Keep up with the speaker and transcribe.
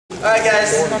Alright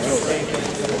guys,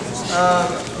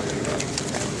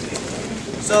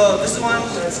 so this is one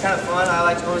that's kind of fun.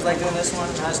 Always like doing this one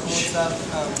in high school and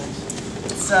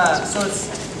stuff. So it's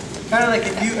kind of like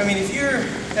if you're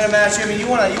in a match, you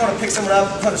want to pick someone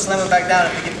up, put a slam them back down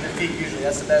if they get to their feet. Usually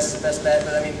that's the best bet.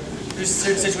 But there's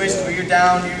certain situations where you're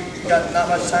down, you've got not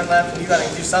much time left, and you got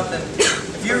to do something.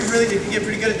 If you get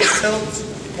pretty good at these tilts,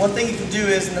 one thing you can do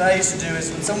is, and that I used to do is,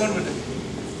 when someone would,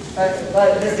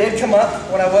 they'd come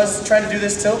up when I was trying to do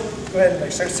this tilt. Go ahead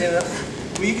and start standing up.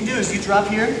 What you can do is you drop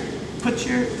here, put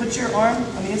your arm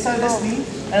on the inside of this knee,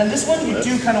 and on this one you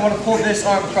do kind of want to pull this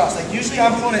arm across. Like usually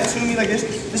I'm pulling it to me like this.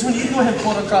 This one you can go ahead and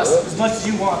pull it across as much as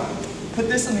you want. Put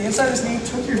this on the inside of this knee,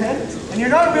 tuck your head, and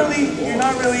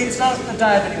it's not a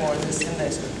dive anymore in this.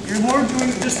 You're more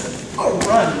doing just a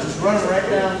run, just running right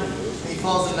down, and he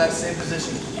falls into that same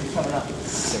position. You're coming up.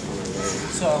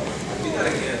 So do that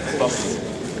again.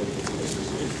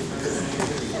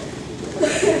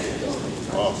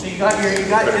 So you got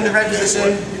in the red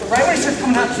position. Right when you start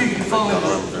coming up too, you can follow him.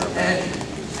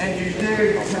 And you're there,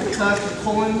 you have to tuck, you're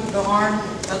pulling the arm,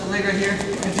 got the leg right here,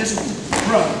 and just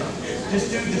run.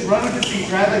 Just run with your feet,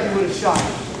 grab like you would a shot.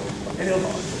 And it'll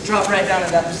drop right down in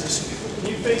that position. Can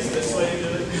you face this way and do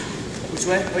it? Which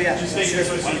way? Oh yeah. Just face this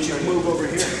way so you can move over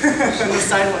here. The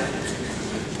side way.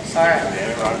 Alright.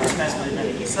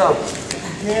 So,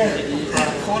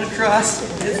 pulling across,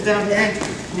 it's down here,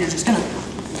 and you're just gonna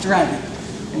drive it.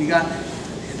 And you got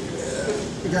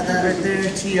that right there,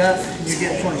 tee up, and you're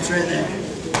getting points right there.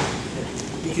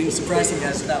 You can surprise some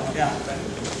guys with that one. Yeah.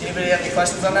 Anybody have any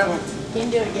questions on that one? Can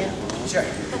you do it again? Sure.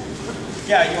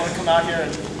 Yeah, you want to come out here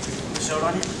and show it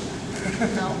on you?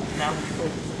 No. No?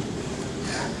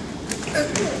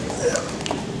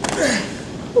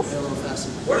 A little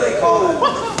faster. What do they call it?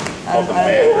 I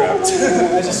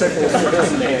just circled it.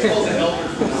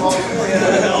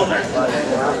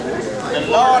 The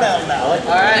Lord help now.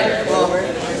 Alright, well,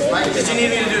 did you need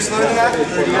me to do slower than that? Or do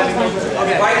you got any more?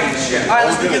 Okay. Alright,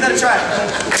 let's give that a try.